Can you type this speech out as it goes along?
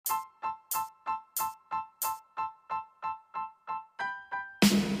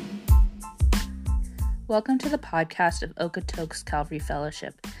Welcome to the podcast of Okotoks Calvary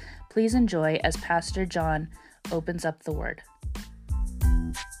Fellowship. Please enjoy as Pastor John opens up the Word.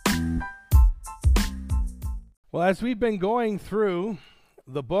 Well, as we've been going through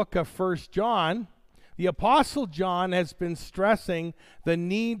the book of 1 John, the Apostle John has been stressing the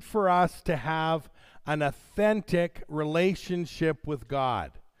need for us to have an authentic relationship with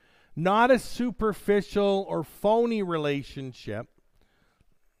God. Not a superficial or phony relationship,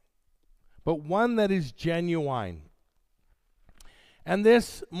 but one that is genuine. And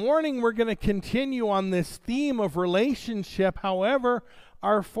this morning we're going to continue on this theme of relationship. However,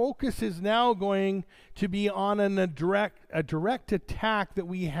 our focus is now going to be on a direct attack that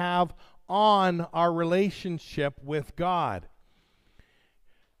we have on our relationship with God.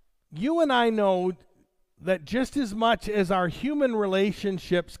 You and I know that just as much as our human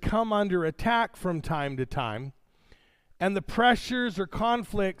relationships come under attack from time to time, and the pressures or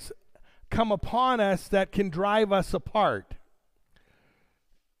conflicts come upon us that can drive us apart,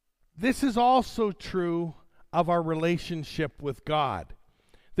 this is also true of our relationship with God.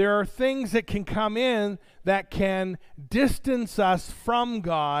 There are things that can come in that can distance us from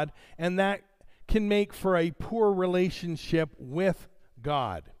God, and that can make for a poor relationship with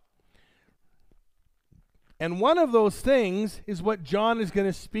God. And one of those things is what John is going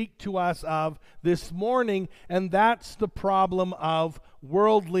to speak to us of this morning, and that's the problem of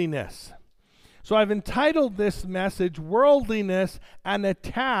worldliness. So I've entitled this message, Worldliness, an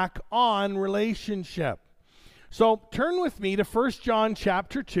Attack on Relationship. So turn with me to 1 John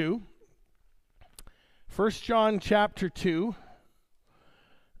chapter 2. 1 John chapter 2.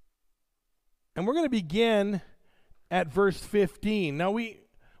 And we're going to begin at verse 15. Now we'll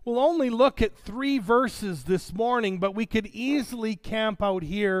only look at 3 verses this morning, but we could easily camp out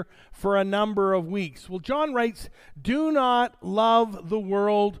here for a number of weeks. Well, John writes, "Do not love the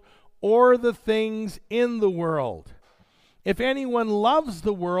world or the things in the world. If anyone loves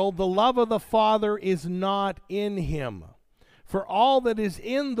the world, the love of the Father is not in him. For all that is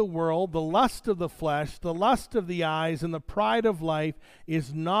in the world, the lust of the flesh, the lust of the eyes, and the pride of life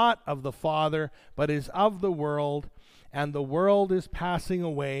is not of the Father, but is of the world. And the world is passing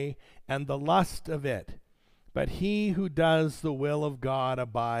away, and the lust of it. But he who does the will of God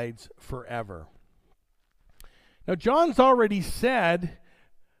abides forever." Now, John's already said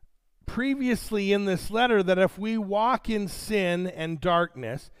previously in this letter that if we walk in sin and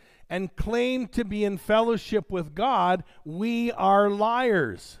darkness and claim to be in fellowship with God, we are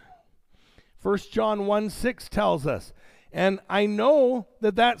liars. 1 John 1:6 tells us, and I know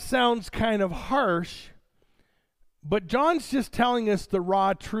that sounds kind of harsh, but John's just telling us the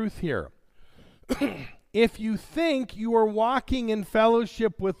raw truth here. If you think you are walking in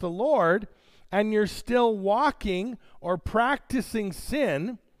fellowship with the Lord and you're still walking or practicing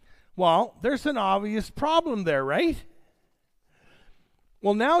sin, well, there's an obvious problem there, right?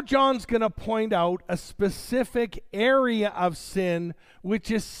 Well, now John's going to point out a specific area of sin which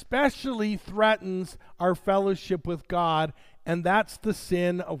especially threatens our fellowship with God, and that's the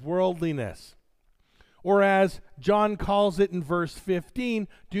sin of worldliness. Or as John calls it in verse 15,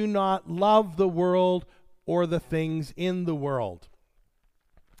 do not love the world or the things in the world.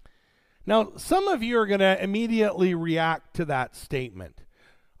 Now, some of you are going to immediately react to that statement.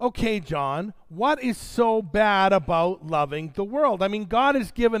 Okay, John, what is so bad about loving the world? I mean, God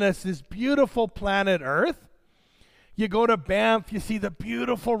has given us this beautiful planet Earth. You go to Banff, you see the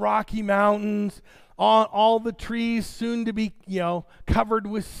beautiful Rocky Mountains, all the trees soon to be, covered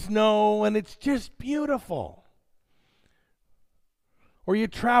with snow, and it's just beautiful. Or you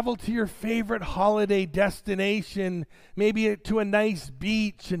travel to your favorite holiday destination, maybe to a nice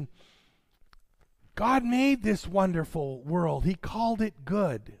beach, and God made this wonderful world. He called it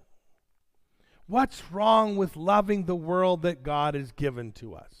good. What's wrong with loving the world that God has given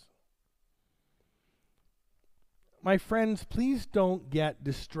to us? My friends, please don't get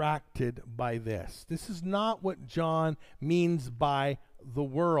distracted by this. This is not what John means by the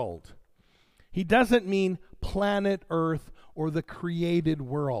world. He doesn't mean planet Earth or the created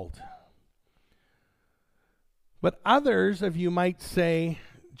world. But others of you might say,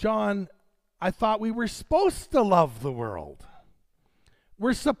 John, I thought we were supposed to love the world.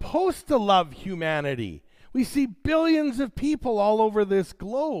 We're supposed to love humanity. We see billions of people all over this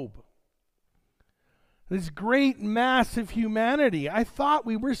globe. This great mass of humanity. I thought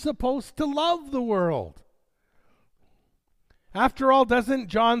we were supposed to love the world. After all, doesn't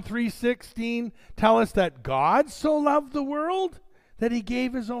John 3:16 tell us that God so loved the world that he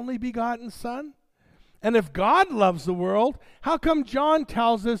gave his only begotten Son? And if God loves the world, how come John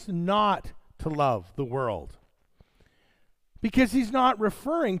tells us not to love the world? Because he's not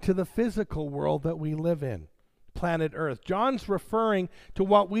referring to the physical world that we live in, planet Earth. John's referring to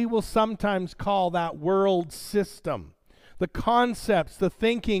what we will sometimes call that world system. The concepts, the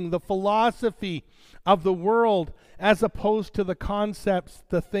thinking, the philosophy of the world, as opposed to the concepts,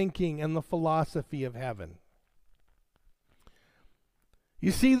 the thinking, and the philosophy of heaven.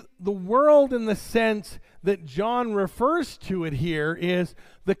 You see, the world in the sense that John refers to it here is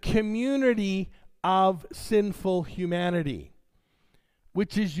the community of sinful humanity,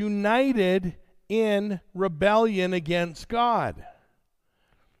 which is united in rebellion against God.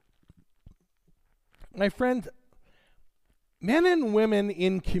 My friends, men and women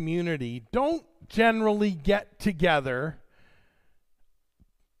in community don't generally get together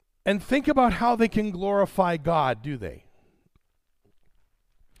and think about how they can glorify God, do they?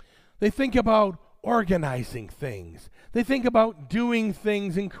 They think about organizing things. They think about doing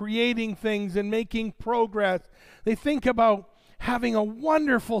things and creating things and making progress. They think about having a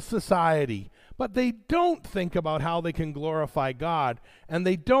wonderful society, but they don't think about how they can glorify God, and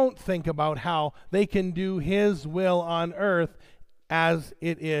they don't think about how they can do His will on earth as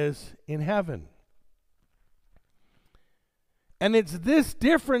it is in heaven. And it's this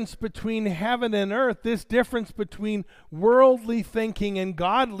difference between heaven and earth, this difference between worldly thinking and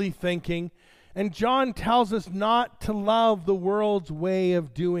godly thinking. And John tells us not to love the world's way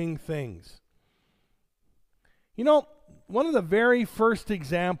of doing things. You know, one of the very first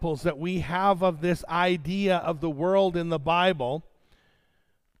examples that we have of this idea of the world in the Bible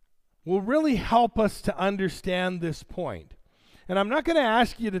will really help us to understand this point. And I'm not going to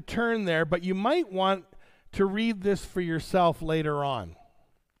ask you to turn there, but you might want to read this for yourself later on.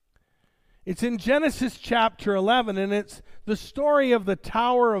 It's in Genesis chapter 11, and it's the story of the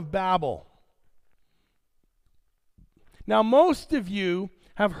Tower of Babel. Now, most of you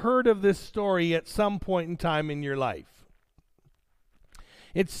have heard of this story at some point in time in your life.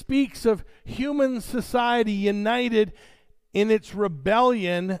 It speaks of human society united in its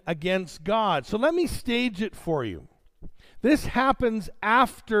rebellion against God. So let me stage it for you. This happens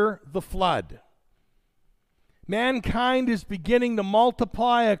after the flood. Mankind is beginning to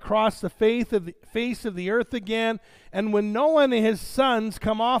multiply across the face of the earth again, and when Noah and his sons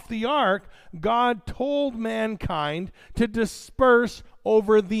come off the ark, God told mankind to disperse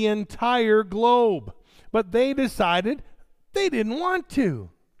over the entire globe. But they decided they didn't want to.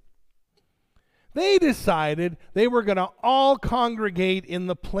 They decided they were going to all congregate in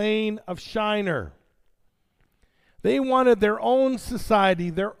the plain of Shinar. They wanted their own society,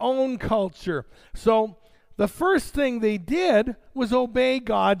 their own culture. So the first thing they did was obey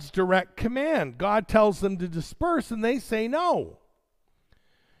God's direct command. God tells them to disperse, and they say no.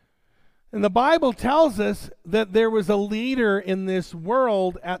 And the Bible tells us that there was a leader in this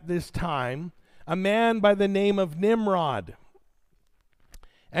world at this time, a man by the name of Nimrod.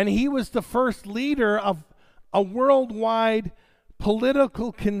 And he was the first leader of a worldwide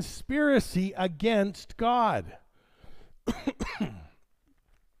political conspiracy against God,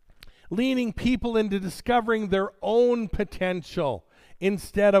 leading people into discovering their own potential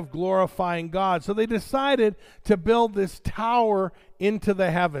instead of glorifying God. So they decided to build this tower into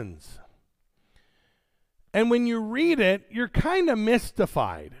the heavens. And when you read it, you're kind of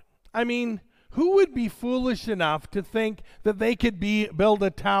mystified. I mean, who would be foolish enough to think that they could build a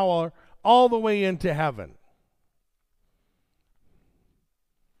tower all the way into heaven?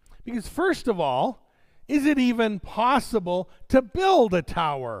 Because first of all, is it even possible to build a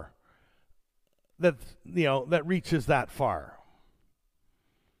tower that reaches that far?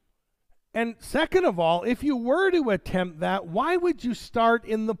 And second of all, if you were to attempt that, why would you start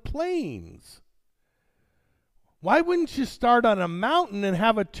in the plains? Why wouldn't you start on a mountain and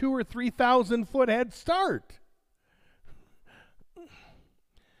have a 2,000 or 3,000 foot head start?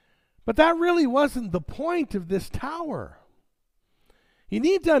 But that really wasn't the point of this tower. You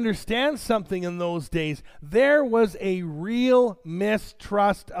need to understand something in those days. There was a real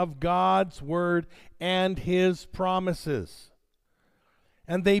mistrust of God's word and His promises.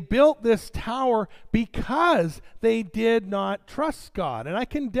 And they built this tower because they did not trust God. And I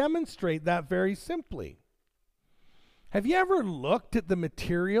can demonstrate that very simply. Have you ever looked at the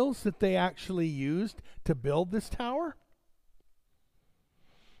materials that they actually used to build this tower?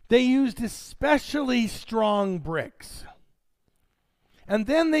 They used especially strong bricks. And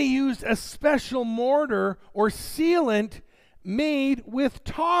then they used a special mortar or sealant made with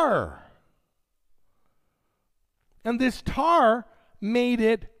tar. And this tar made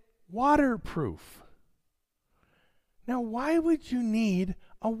it waterproof. Now, why would you need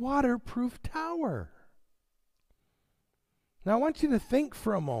a waterproof tower? Now, I want you to think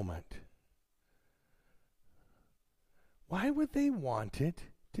for a moment. Why would they want it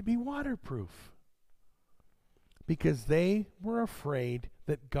to be waterproof? Because they were afraid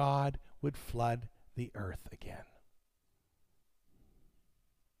that God would flood the earth again.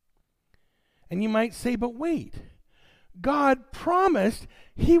 And you might say, but wait, God promised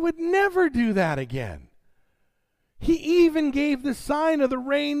he would never do that again. He even gave the sign of the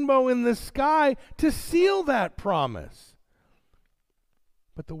rainbow in the sky to seal that promise.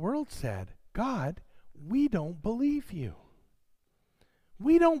 But the world said, God, we don't believe you.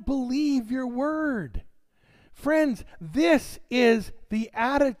 We don't believe your word. Friends, this is the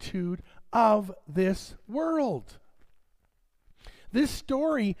attitude of this world. This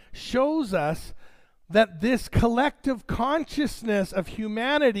story shows us that this collective consciousness of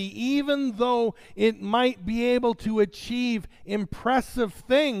humanity, even though it might be able to achieve impressive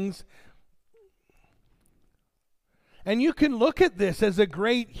things, and you can look at this as a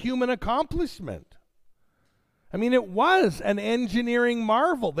great human accomplishment. I mean, it was an engineering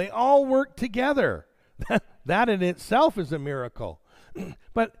marvel. They all worked together. That in itself is a miracle.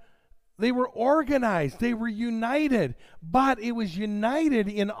 But they were organized, they were united, but it was united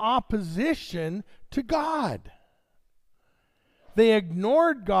in opposition to God. They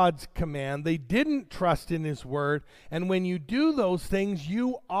ignored God's command, they didn't trust in his word, and when you do those things,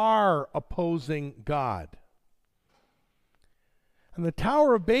 you are opposing God. And the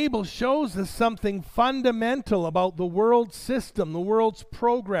Tower of Babel shows us something fundamental about the world's system, the world's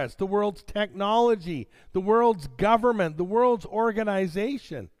progress, the world's technology, the world's government, the world's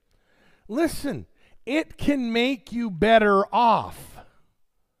organization. Listen, it can make you better off,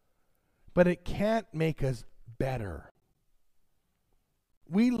 but it can't make us better.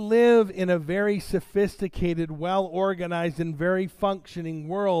 We live in a very sophisticated, well-organized, and very functioning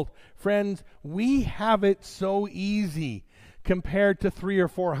world. Friends, we have it so easy compared to 300 or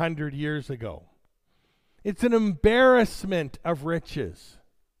 400 years ago. It's an embarrassment of riches.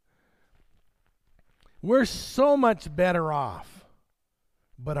 We're so much better off,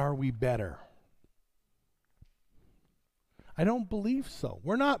 but are we better? I don't believe so.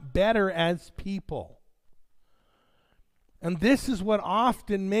 We're not better as people. And this is what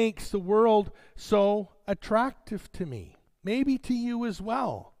often makes the world so attractive to me, maybe to you as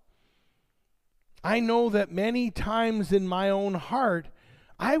well. I know that many times in my own heart,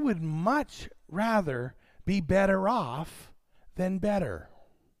 I would much rather be better off than better.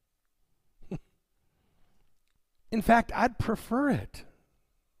 In fact, I'd prefer it.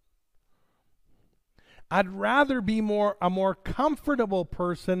 I'd rather be a more comfortable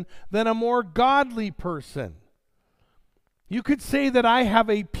person than a more godly person. You could say that I have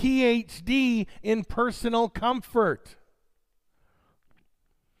a PhD in personal comfort.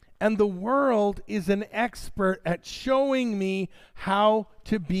 And the world is an expert at showing me how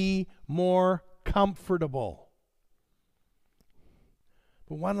to be more comfortable.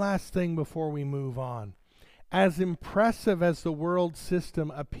 But one last thing before we move on. As impressive as the world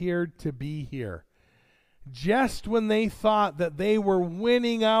system appeared to be here, just when they thought that they were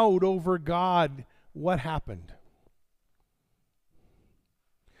winning out over God, what happened?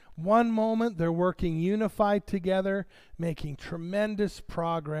 One moment they're working unified together, making tremendous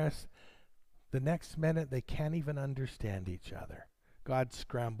progress. The next minute they can't even understand each other. God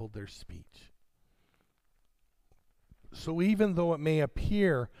scrambled their speech. So even though it may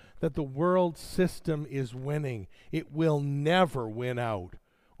appear that the world system is winning, it will never win out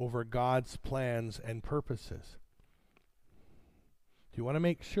over God's plans and purposes. You want to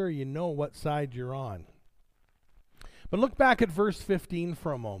make sure you know what side you're on. But look back at verse 15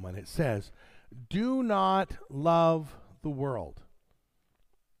 for a moment. It says, do not love the world.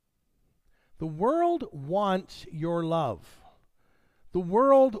 The world wants your love. The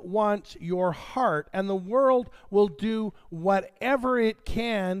world wants your heart, and the world will do whatever it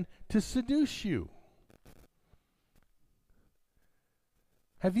can to seduce you.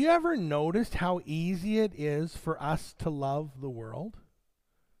 Have you ever noticed how easy it is for us to love the world?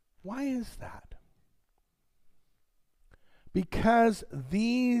 Why is that? Because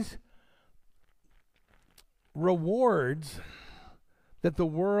these rewards that the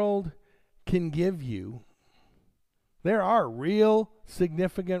world can give you, there are real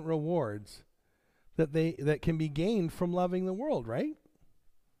significant rewards that can be gained from loving the world, right?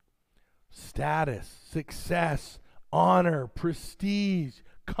 Status, success, honor, prestige,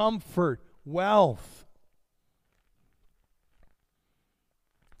 comfort, wealth.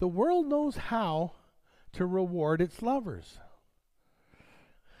 The world knows how to reward its lovers.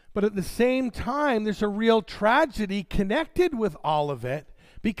 But at the same time, there's a real tragedy connected with all of it,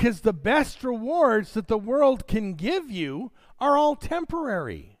 because the best rewards that the world can give you are all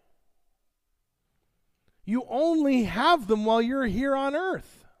temporary. You only have them while you're here on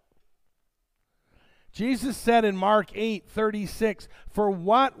earth. Jesus said in Mark 8:36, "For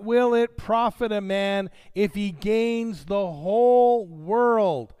what will it profit a man if he gains the whole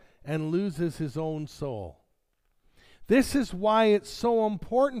world and loses his own soul?" This is why it's so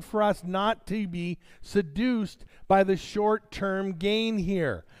important for us not to be seduced by the short-term gain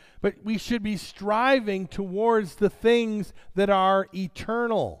here. But we should be striving towards the things that are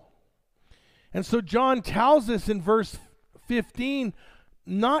eternal. And so John tells us in verse 15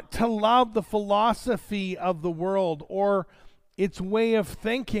 not to love the philosophy of the world or its way of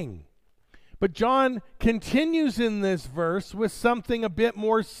thinking. But John continues in this verse with something a bit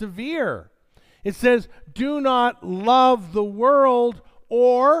more severe. It says, "Do not love the world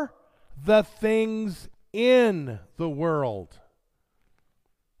or the things in the world."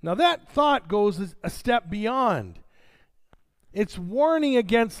 Now that thought goes a step beyond. It's warning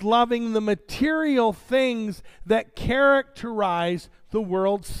against loving the material things that characterize the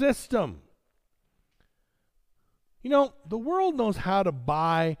world system. You know, the world knows how to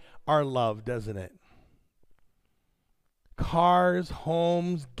buy our love, doesn't it? Cars,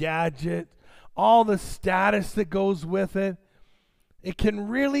 homes, gadgets, all the status that goes with it. It can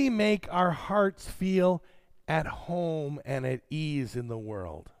really make our hearts feel at home and at ease in the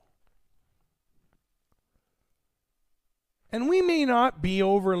world. And we may not be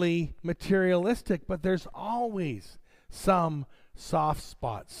overly materialistic, but there's always some soft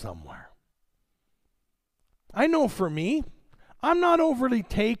spot somewhere. I know for me, I'm not overly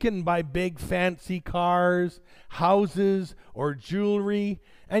taken by big fancy cars, houses, or jewelry,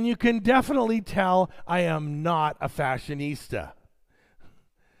 and you can definitely tell I am not a fashionista.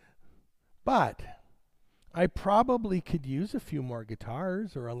 But I probably could use a few more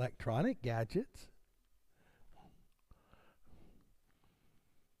guitars or electronic gadgets.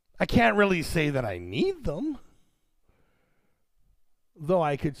 I can't really say that I need them, though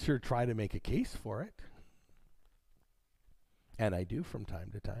I could sure try to make a case for it. And I do from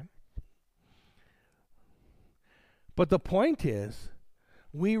time to time. But the point is,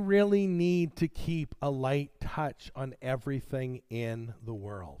 we really need to keep a light touch on everything in the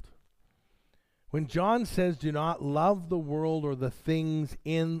world. When John says, "Do not love the world or the things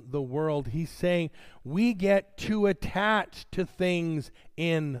in the world," he's saying we get too attached to things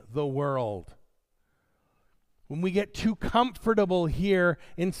in the world. When we get too comfortable here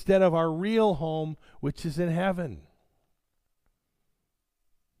instead of our real home, which is in heaven.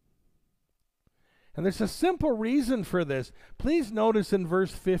 And there's a simple reason for this. Please notice in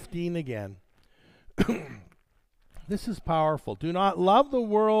verse 15 again. This is powerful. "Do not love the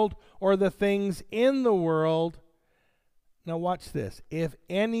world or the things in the world." Now watch this. "If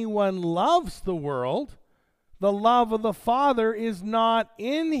anyone loves the world, the love of the Father is not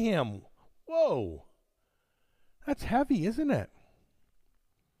in him." Whoa. That's heavy, isn't it?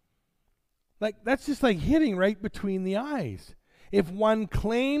 That's just like hitting right between the eyes. If one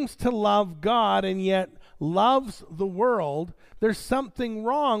claims to love God and yet loves the world, there's something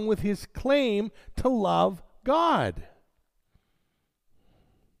wrong with his claim to love God.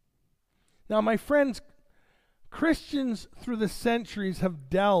 Now, my friends, Christians through the centuries have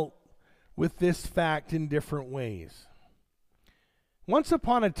dealt with this fact in different ways. Once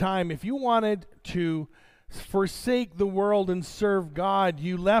upon a time, if you wanted to forsake the world and serve God,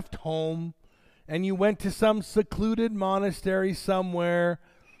 you left home and you went to some secluded monastery somewhere.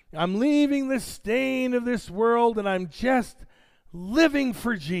 I'm leaving the stain of this world and I'm just living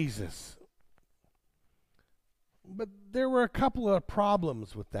for Jesus. But there were a couple of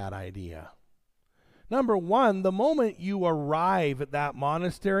problems with that idea. Number one, the moment you arrive at that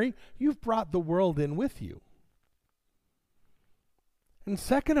monastery, you've brought the world in with you. And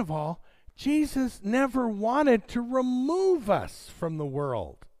second of all, Jesus never wanted to remove us from the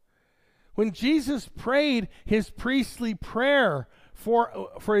world. When Jesus prayed his priestly prayer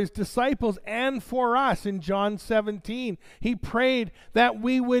for his disciples and for us in John 17, he prayed that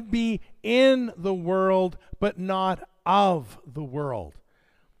we would be in the world, but not of the world.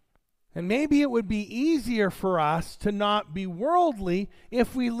 And maybe it would be easier for us to not be worldly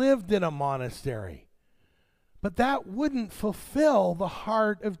if we lived in a monastery. But that wouldn't fulfill the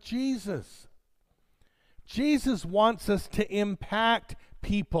heart of Jesus. Jesus wants us to impact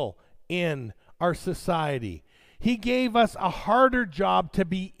people in our society. He gave us a harder job to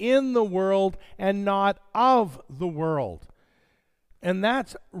be in the world and not of the world. And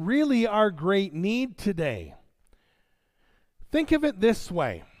that's really our great need today. Think of it this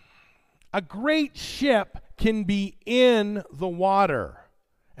way. A great ship can be in the water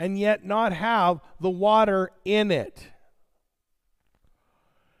and yet not have the water in it.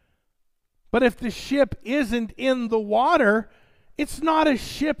 But if the ship isn't in the water, it's not a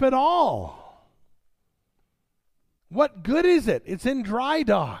ship at all. What good is it? It's in dry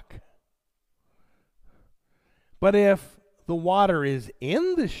dock. But if the water is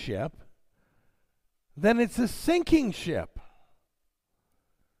in the ship, then it's a sinking ship.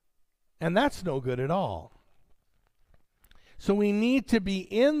 And that's no good at all. So we need to be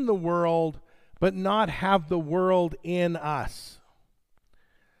in the world, but not have the world in us.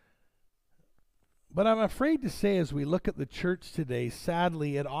 But I'm afraid to say, as we look at the church today,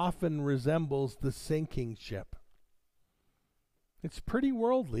 sadly, it often resembles the sinking ship. It's pretty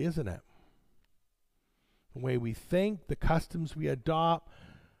worldly, isn't it? The way we think, the customs we adopt,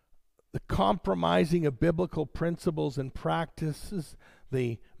 the compromising of biblical principles and practices,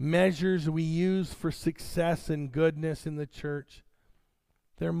 the measures we use for success and goodness in the church,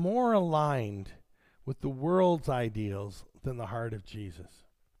 they're more aligned with the world's ideals than the heart of Jesus.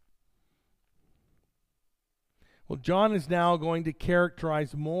 Well, John is now going to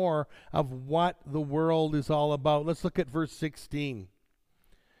characterize more of what the world is all about. Let's look at verse 16.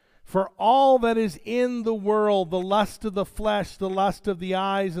 For all that is in the world, the lust of the flesh, the lust of the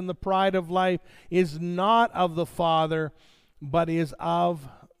eyes, and the pride of life, is not of the Father, but is of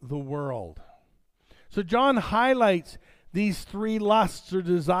the world. So John highlights these three lusts or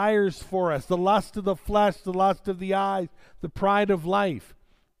desires for us: the lust of the flesh, the lust of the eyes, the pride of life.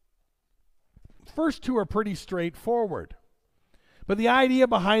 First two are pretty straightforward. But the idea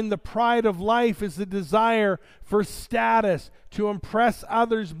behind the pride of life is the desire for status, to impress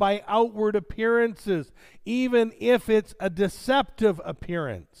others by outward appearances, even if it's a deceptive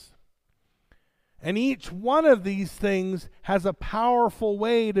appearance. And each one of these things has a powerful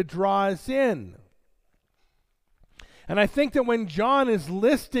way to draw us in. And I think that when John is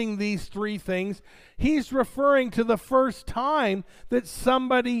listing these three things, he's referring to the first time that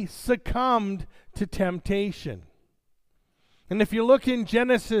somebody succumbed to temptation. And if you look in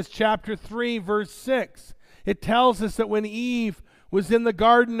Genesis chapter 3, verse 6, it tells us that when Eve was in the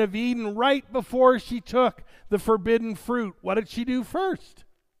Garden of Eden, right before she took the forbidden fruit, what did she do first?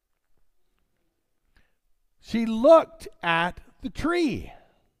 She looked at the tree.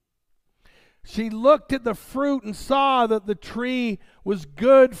 She looked at the fruit and saw that the tree was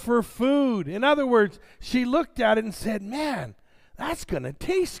good for food. In other words, she looked at it and said, man, that's going to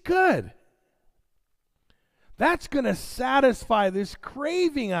taste good. That's going to satisfy this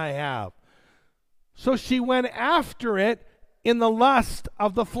craving I have. So she went after it in the lust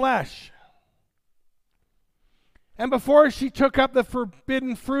of the flesh. And before she took up the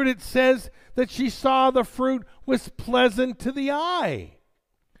forbidden fruit, it says that she saw the fruit was pleasant to the eye.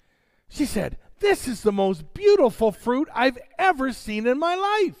 She said, this is the most beautiful fruit I've ever seen in my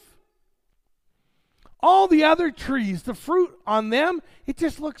life. All the other trees, the fruit on them, it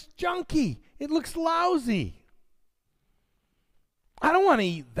just looks junky. It looks lousy. I don't want to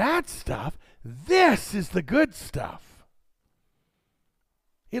eat that stuff. This is the good stuff.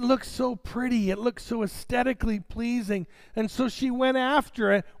 It looks so pretty. It looks so aesthetically pleasing. And so she went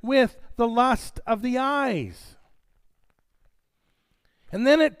after it with the lust of the eyes. And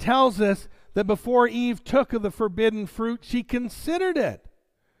then it tells us that before Eve took of the forbidden fruit, she considered it.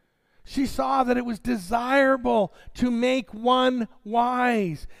 She saw that it was desirable to make one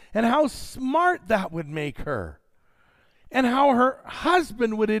wise, and how smart that would make her, and how her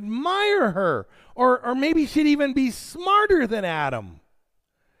husband would admire her, or maybe she'd even be smarter than Adam.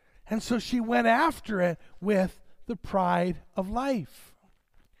 And so she went after it with the pride of life.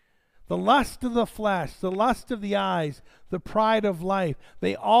 The lust of the flesh, the lust of the eyes, the pride of life,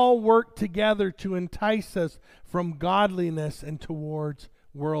 they all work together to entice us from godliness and towards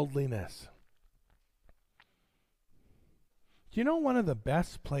worldliness. Do you know one of the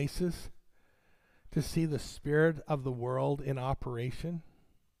best places to see the spirit of the world in operation?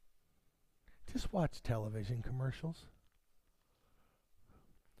 Just watch television commercials.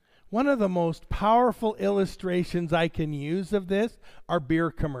 One of the most powerful illustrations I can use of this are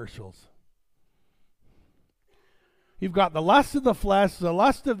beer commercials. You've got the lust of the flesh, the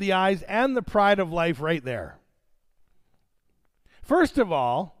lust of the eyes, and the pride of life right there. First of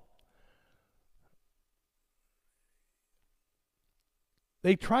all,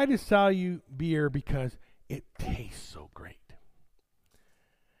 they try to sell you beer because it tastes so great.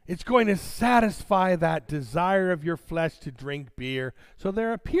 It's going to satisfy that desire of your flesh to drink beer, so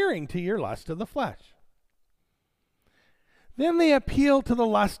they're appealing to your lust of the flesh. Then they appeal to the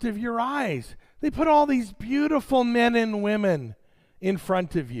lust of your eyes. They put all these beautiful men and women in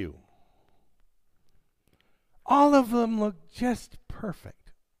front of you. All of them look just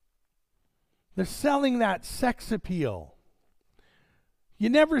perfect. They're selling that sex appeal. You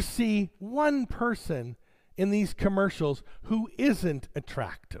never see one person in these commercials who isn't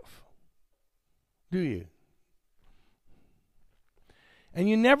attractive, do you? And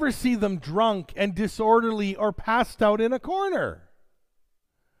you never see them drunk and disorderly or passed out in a corner.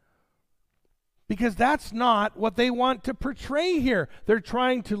 Because that's not what they want to portray here. They're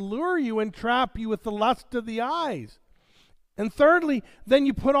trying to lure you and trap you with the lust of the eyes. And thirdly, then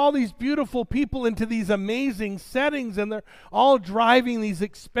you put all these beautiful people into these amazing settings, and they're all driving these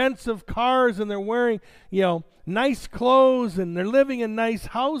expensive cars, and they're wearing, nice clothes, and they're living in nice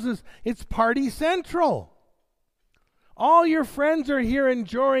houses. It's party central. All your friends are here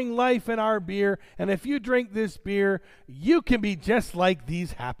enjoying life in our beer, and if you drink this beer, you can be just like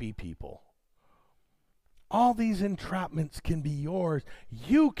these happy people. All these entrapments can be yours.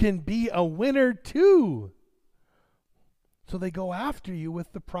 You can be a winner too. So they go after you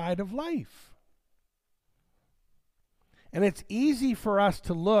with the pride of life. And it's easy for us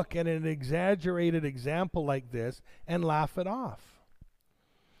to look at an exaggerated example like this and laugh it off.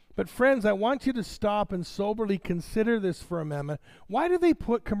 But friends, I want you to stop and soberly consider this for a moment. Why do they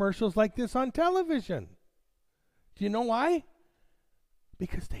put commercials like this on television? Do you know why?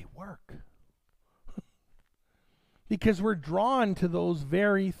 Because they work. Because we're drawn to those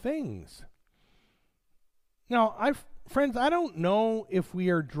very things. Now, friends, I don't know if we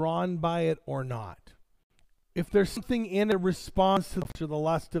are drawn by it or not. If there's something in a response to the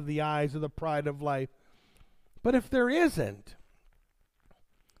lust of the eyes or the pride of life. But if there isn't,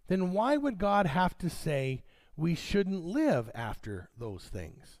 then why would God have to say we shouldn't live after those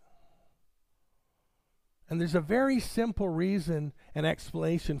things? And there's a very simple reason and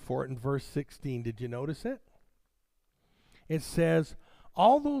explanation for it in verse 16. Did you notice it? It says,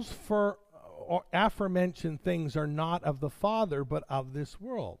 all those aforementioned things are not of the Father, but of this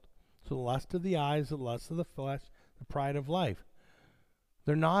world. So the lust of the eyes, the lust of the flesh, the pride of life.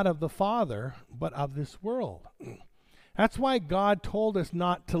 They're not of the Father, but of this world. That's why God told us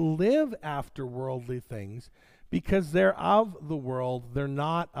not to live after worldly things, because they're of the world, they're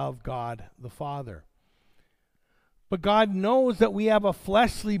not of God the Father. But God knows that we have a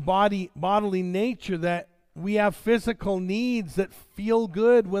fleshly bodily nature, that we have physical needs that feel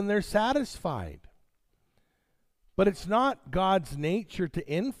good when they're satisfied. But it's not God's nature to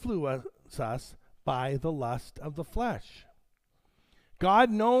influence us by the lust of the flesh. God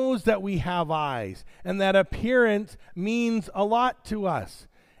knows that we have eyes, and that appearance means a lot to us.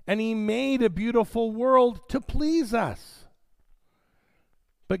 And He made a beautiful world to please us.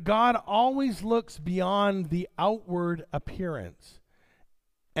 But God always looks beyond the outward appearance.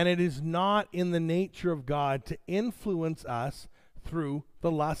 And it is not in the nature of God to influence us through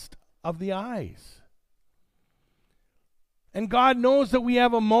the lust of the eyes. And God knows that we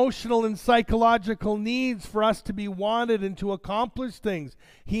have emotional and psychological needs for us to be wanted and to accomplish things.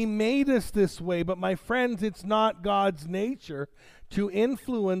 He made us this way, but my friends, it's not God's nature to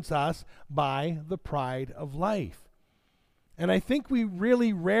influence us by the pride of life. And I think we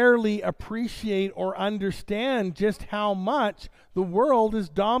really rarely appreciate or understand just how much the world has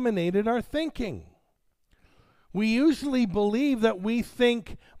dominated our thinking. We usually believe that we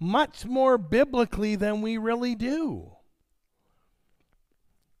think much more biblically than we really do.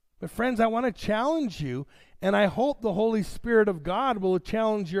 But friends, I want to challenge you, and I hope the Holy Spirit of God will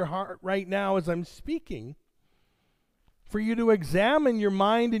challenge your heart right now as I'm speaking, for you to examine your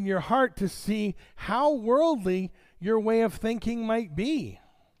mind and your heart to see how worldly your way of thinking might be.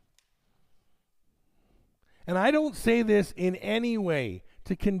 And I don't say this in any way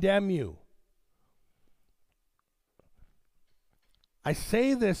to condemn you. I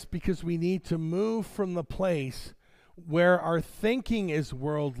say this because we need to move from the place where our thinking is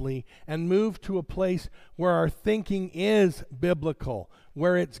worldly and move to a place where our thinking is biblical,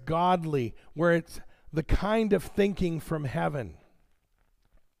 where it's godly, where it's the kind of thinking from heaven.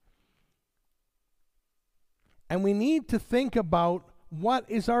 And we need to think about what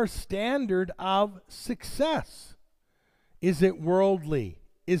is our standard of success. Is it worldly?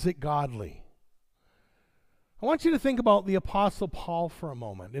 Is it godly? I want you to think about the Apostle Paul for a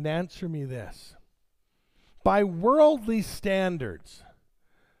moment and answer me this. By worldly standards,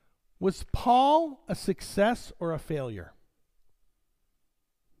 was Paul a success or a failure?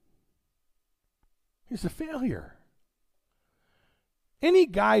 He's a failure. Any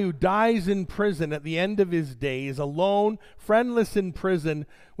guy who dies in prison at the end of his days, alone, friendless in prison,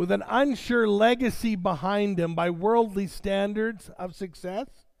 with an unsure legacy behind him by worldly standards of success,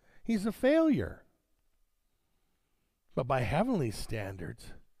 he's a failure. But by heavenly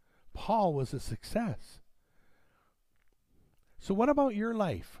standards, Paul was a success. So what about your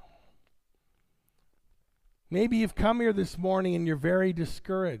life? Maybe you've come here this morning and you're very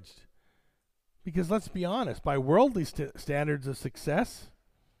discouraged. Because let's be honest, by worldly standards of success,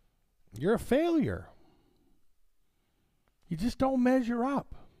 you're a failure. You just don't measure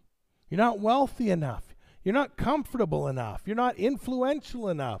up. You're not wealthy enough. You're not comfortable enough. You're not influential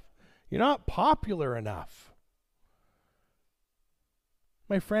enough. You're not popular enough.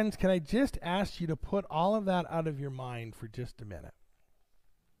 My friends, can I just ask you to put all of that out of your mind for just a minute?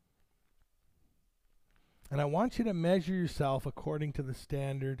 And I want you to measure yourself according to the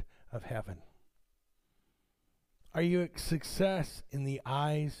standard of heaven. Are you a success in the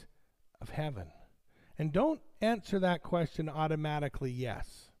eyes of heaven? And don't answer that question automatically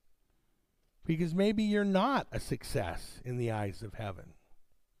yes. Because maybe you're not a success in the eyes of heaven.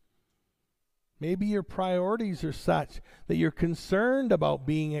 Maybe your priorities are such that you're concerned about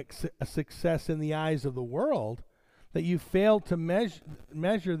being a success in the eyes of the world, that you fail to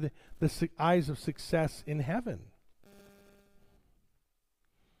measure the eyes of success in heaven.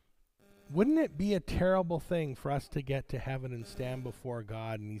 Wouldn't it be a terrible thing for us to get to heaven and stand before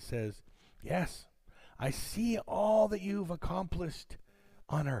God and he says, yes, I see all that you've accomplished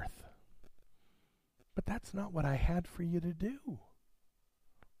on earth, but that's not what I had for you to do.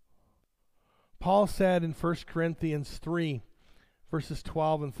 Paul said in 1 Corinthians 3, verses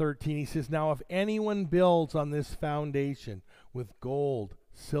 12 and 13, he says, now if anyone builds on this foundation with gold,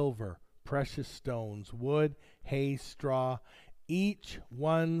 silver, precious stones, wood, hay, straw, each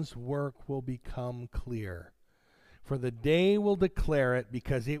one's work will become clear. For the day will declare it,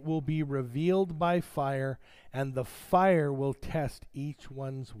 because it will be revealed by fire, and the fire will test each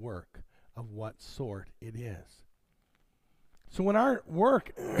one's work of what sort it is. So when our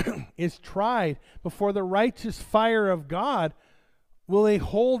work is tried before the righteous fire of God, will they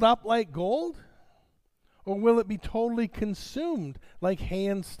hold up like gold? Or will it be totally consumed like hay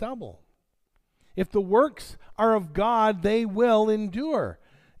and stubble? If the works are of God, they will endure.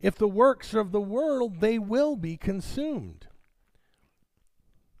 If the works are of the world, they will be consumed.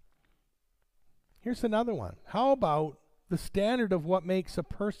 Here's another one. How about the standard of what makes a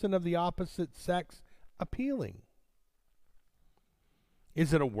person of the opposite sex appealing?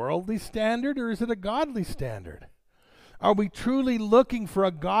 Is it a worldly standard or is it a godly standard? Are we truly looking for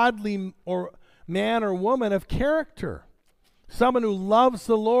a godly or man or woman of character? Someone who loves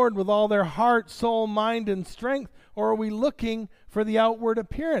the Lord with all their heart, soul, mind, and strength? Or are we looking for the outward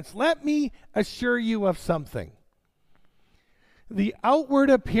appearance? Let me assure you of something. The outward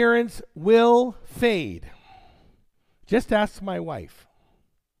appearance will fade. Just ask my wife.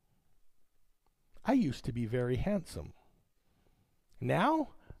 I used to be very handsome.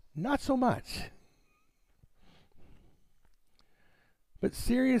 Now, not so much. But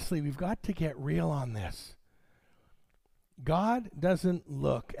seriously, we've got to get real on this. God doesn't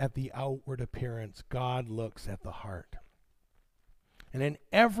look at the outward appearance. God looks at the heart. And in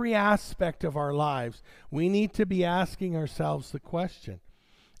every aspect of our lives, we need to be asking ourselves the question,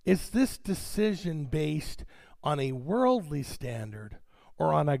 is this decision based on a worldly standard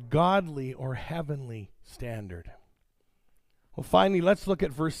or on a godly or heavenly standard? Well, finally, let's look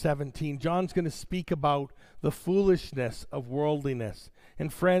at verse 17. John's going to speak about the foolishness of worldliness.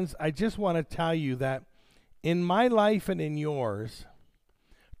 And friends, I just want to tell you that in my life and in yours,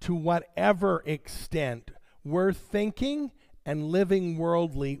 to whatever extent we're thinking and living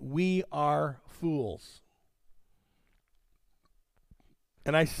worldly, we are fools.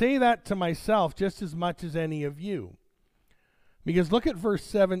 And I say that to myself just as much as any of you. Because look at verse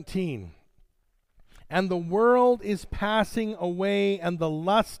 17. And the world is passing away and the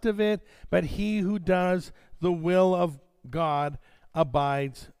lust of it, but he who does the will of God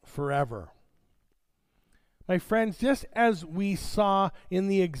abides forever. My friends, just as we saw in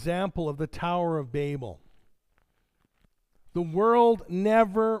the example of the Tower of Babel, the world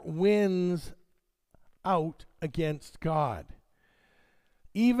never wins out against God,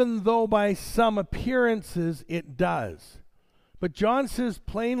 even though by some appearances it does. But John says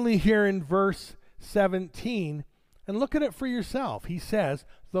plainly here in verse 17, and look at it for yourself. He says,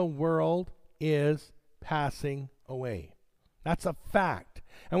 the world is passing away. That's a fact.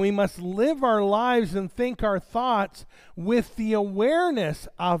 And we must live our lives and think our thoughts with the awareness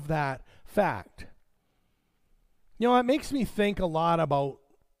of that fact. You know, it makes me think a lot about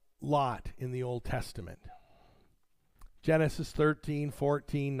Lot in the Old Testament. Genesis 13,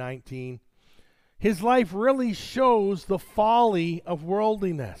 14, 19. His life really shows the folly of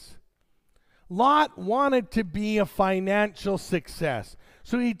worldliness. Lot wanted to be a financial success,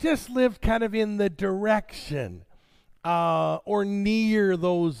 so he just lived kind of in the direction or near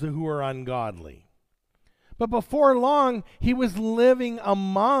those who are ungodly. But before long, he was living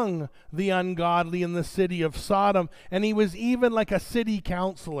among the ungodly in the city of Sodom, and he was even like a city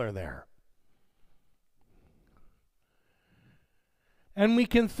councilor there. And we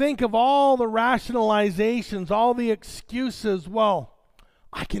can think of all the rationalizations, all the excuses. Well,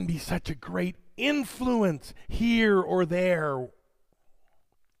 I can be such a great influence here or there.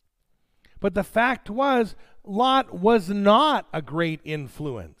 But the fact was, Lot was not a great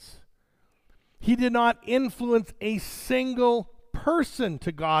influence. He did not influence a single person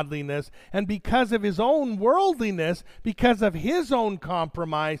to godliness, and because of his own worldliness, because of his own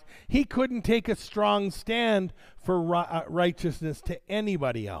compromise, he couldn't take a strong stand for righteousness to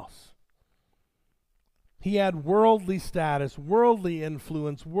anybody else. He had worldly status, worldly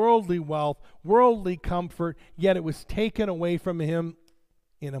influence, worldly wealth, worldly comfort, yet it was taken away from him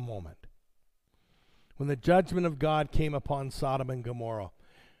in a moment. When the judgment of God came upon Sodom and Gomorrah,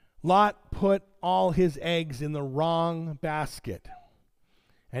 Lot put all his eggs in the wrong basket,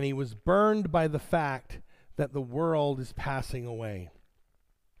 and he was burned by the fact that the world is passing away.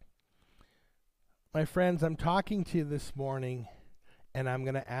 My friends, I'm talking to you this morning, and I'm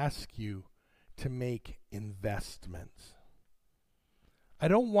going to ask you to make investments. I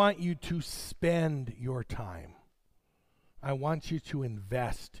don't want you to spend your time. I want you to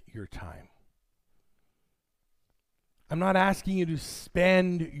invest your time. I'm not asking you to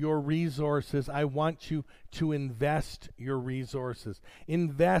spend your resources. I want you to invest your resources.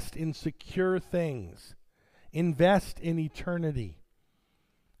 Invest in secure things. Invest in eternity.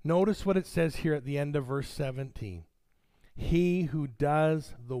 Notice what it says here at the end of verse 17. He who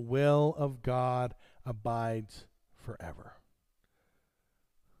does the will of God abides forever.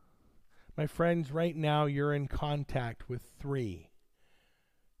 My friends, right now you're in contact with 3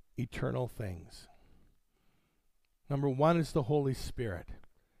 eternal things. Number 1 is the Holy Spirit.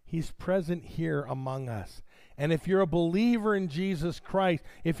 He's present here among us. And if you're a believer in Jesus Christ,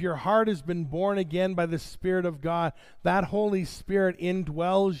 if your heart has been born again by the Spirit of God, that Holy Spirit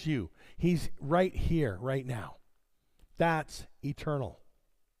indwells you. He's right here, right now. That's eternal.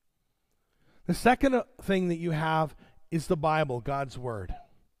 The second thing that you have is the Bible, God's Word.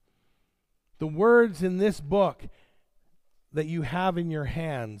 The words in this book that you have in your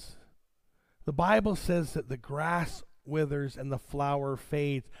hands, the Bible says that the grass withers and the flower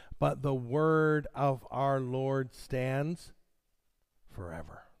fades, but the word of our Lord stands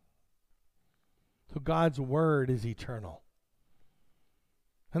forever. So God's word is eternal.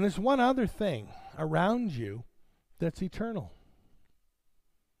 And there's one other thing around you that's eternal.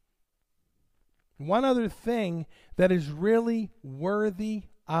 One other thing that is really worthy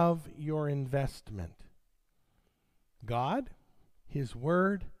of your investment. God, His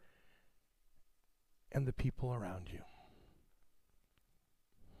word, and the people around you.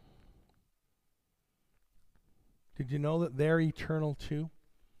 Did you know that they're eternal too?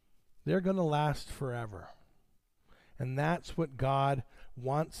 They're going to last forever. And that's what God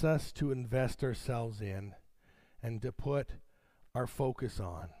wants us to invest ourselves in and to put our focus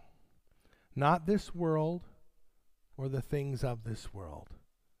on. Not this world or the things of this world.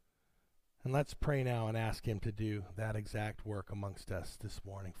 And let's pray now and ask Him to do that exact work amongst us this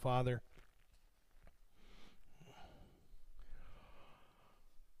morning. Father,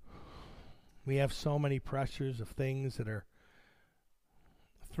 we have so many pressures of things that are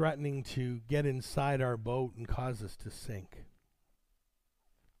threatening to get inside our boat and cause us to sink.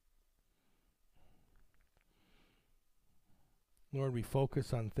 Lord, we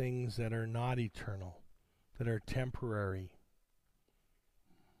focus on things that are not eternal, that are temporary,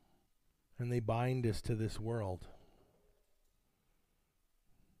 and they bind us to this world.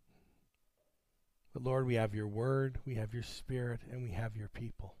 But Lord, we have your word, we have your Spirit, and we have your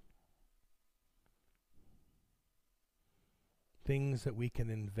people. Things that we can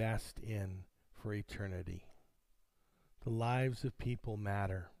invest in for eternity. The lives of people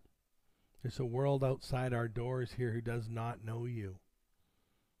matter. There's a world outside our doors here who does not know you.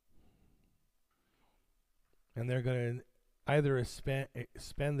 And they're going to either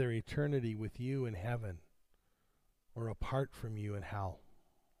spend their eternity with you in heaven or apart from you in hell.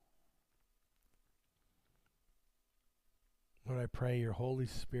 Lord, I pray your Holy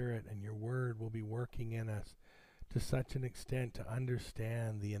Spirit and your word will be working in us to such an extent to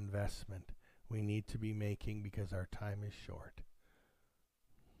understand the investment we need to be making because our time is short.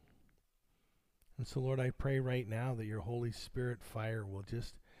 And so, Lord, I pray right now that your Holy Spirit fire will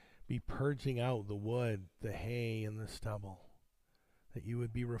just be purging out the wood, the hay, and the stubble. That you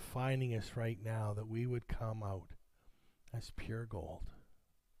would be refining us right now, that we would come out as pure gold.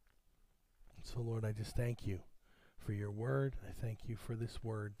 And so, Lord, I just thank you for your word. I thank you for this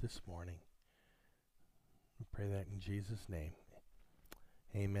word this morning. We pray that in Jesus' name.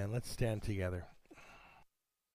 Amen. Let's stand together.